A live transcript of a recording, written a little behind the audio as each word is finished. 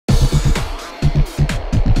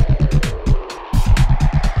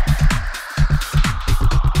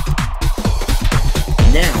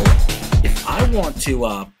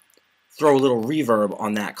to throw a little reverb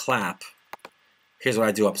on that clap, here's what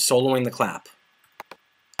I do. I'm soloing the clap.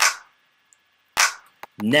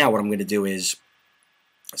 Now what I'm going to do is,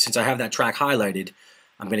 since I have that track highlighted,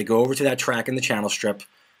 I'm going to go over to that track in the channel strip.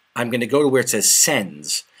 I'm going to go to where it says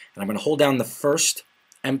sends, and I'm going to hold down the first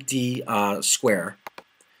empty square,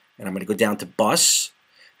 and I'm going to go down to bus,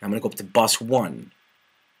 and I'm going to go up to bus 1.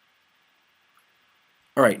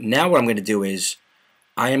 Alright, now what I'm going to do is,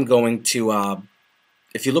 I am going to,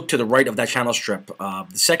 if you look to the right of that channel strip, the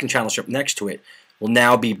second channel strip next to it will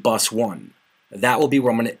now be bus 1. That will be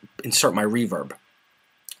where I'm going to insert my reverb.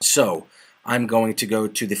 So, I'm going to go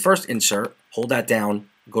to the first insert, hold that down,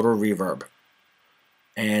 go to reverb.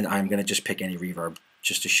 And I'm going to just pick any reverb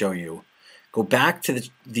just to show you. Go back to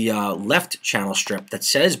the left channel strip that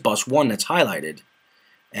says bus 1 that's highlighted.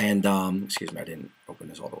 And, excuse me, I didn't open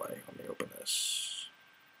this all the way. Let me open this.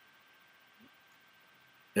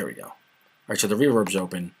 There we go. Alright, so the reverb's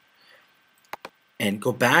open. And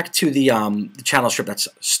go back to the channel strip that's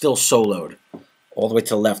still soloed, all the way to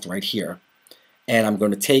the left right here. And I'm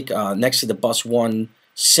going to take, next to the bus 1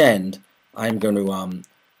 send, I'm going to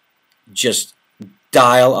just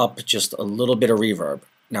dial up just a little bit of reverb.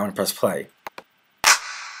 Now I'm going to press play.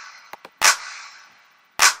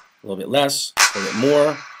 A little bit less, a little bit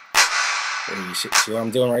more. You see what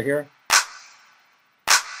I'm doing right here?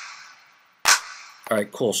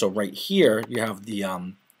 Alright, cool. So right here you have the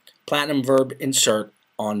platinum verb insert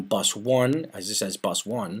on bus 1, as this says bus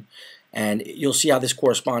 1, and you'll see how this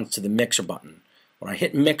corresponds to the mixer button. When I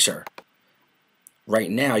hit mixer,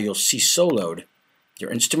 right now you'll see soloed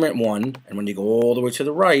your instrument 1, and when you go all the way to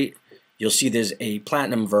the right, you'll see there's a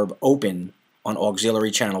platinum verb open on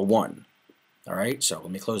auxiliary channel 1. Alright, so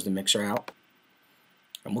let me close the mixer out,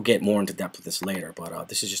 and we'll get more into depth with this later, but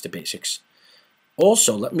this is just the basics.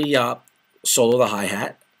 Also, let me solo the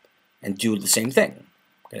hi-hat and do the same thing.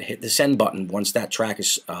 I'm going to hit the send button once that track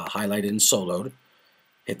is highlighted and soloed.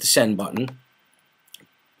 Hit the send button,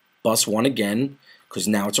 bus 1 again, because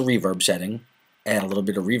now it's a reverb setting. Add a little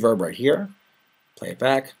bit of reverb right here. Play it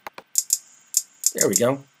back. There we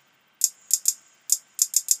go.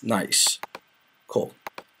 Nice. Cool.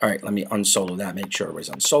 Alright, let me unsolo that, make sure everybody's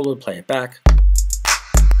unsoloed, play it back.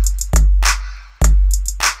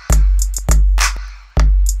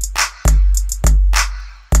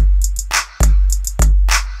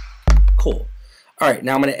 Cool. Alright,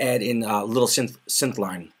 now I'm going to add in a little synth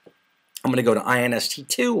line. I'm going to go to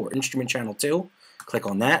INST2 or Instrument Channel 2. Click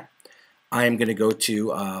on that. I am going to go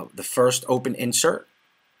to the first open insert.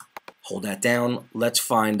 Hold that down. Let's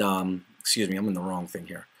find, excuse me, I'm in the wrong thing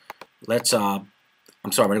here. Let's, I'm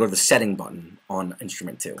sorry, I'm going to go to the setting button on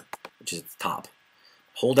Instrument 2, which is at the top.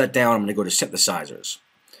 Hold that down. I'm going to go to synthesizers.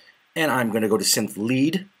 And I'm going to go to synth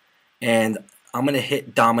lead. And I'm going to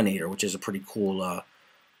hit Dominator, which is a pretty cool,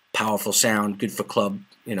 powerful sound, good for club,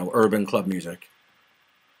 you know, urban club music.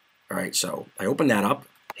 Alright, so I open that up,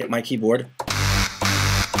 hit my keyboard.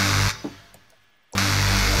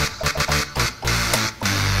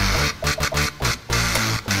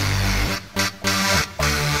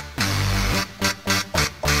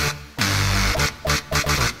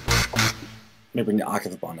 Let me bring the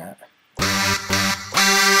octave up on that.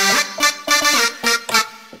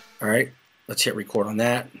 Alright, let's hit record on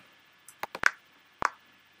that.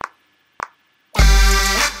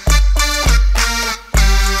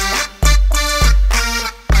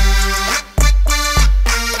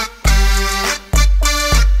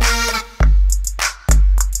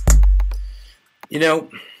 You know,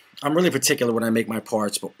 I'm really particular when I make my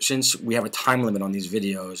parts, but since we have a time limit on these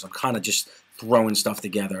videos, I'm kind of just throwing stuff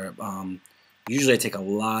together. Usually I take a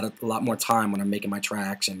lot more time when I'm making my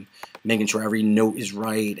tracks and making sure every note is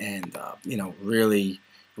right and, you know, really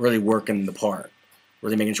working the part,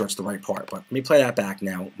 really making sure it's the right part. But let me play that back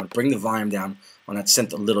now. I'm going to bring the volume down on that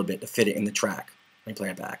synth a little bit to fit it in the track. Let me play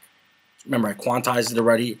it back. Remember, I quantized it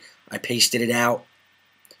already. I pasted it out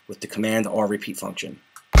with the Command R repeat function.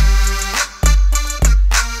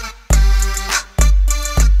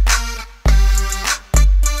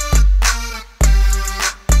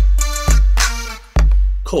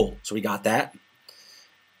 Cool, so we got that,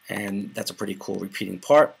 and that's a pretty cool repeating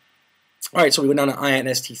part. Alright, so we went down to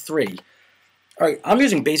INST3. Alright, I'm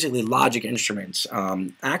using basically Logic instruments.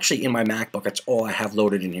 Actually, in my MacBook, that's all I have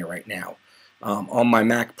loaded in here right now. On my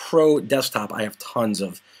Mac Pro desktop, I have tons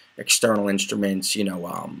of external instruments, you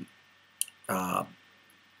know,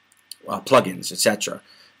 plugins, etc.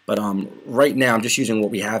 But right now, I'm just using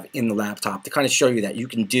what we have in the laptop to kind of show you that you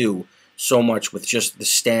can do so much with just the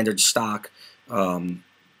standard stock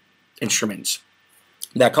instruments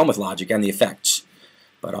that come with Logic and the effects.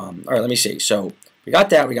 But alright, let me see. So We got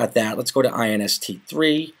that, we got that. Let's go to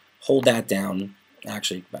INST3, hold that down.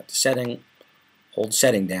 Actually, back to setting, hold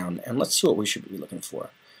setting down, and let's see what we should be looking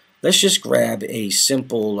for. Let's just grab a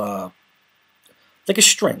simple, like a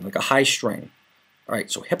string, like a high string. All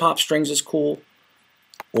right, so hip-hop strings is cool.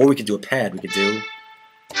 Or we could do a pad. We could do...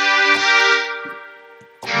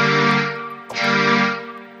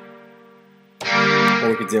 Or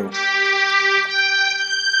we could do...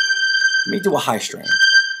 Let me do a high string.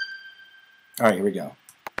 All right, here we go.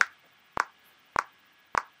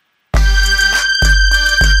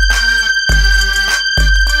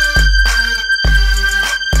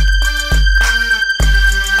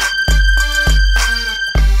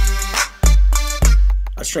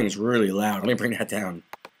 That string is really loud. Let me bring that down.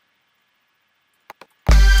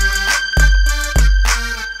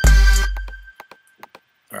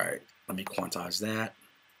 All right, let me quantize that.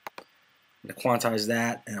 I'm going to quantize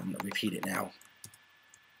that, and I'm going to repeat it now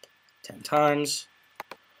 10 times.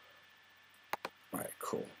 All right,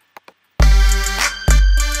 cool.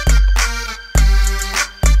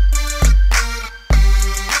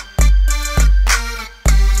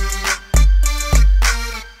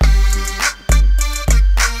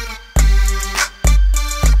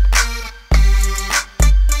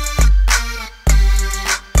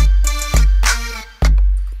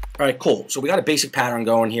 All right, cool. So we got a basic pattern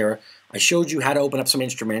going here. I showed you how to open up some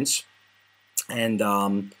instruments and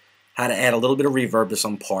how to add a little bit of reverb to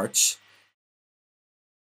some parts.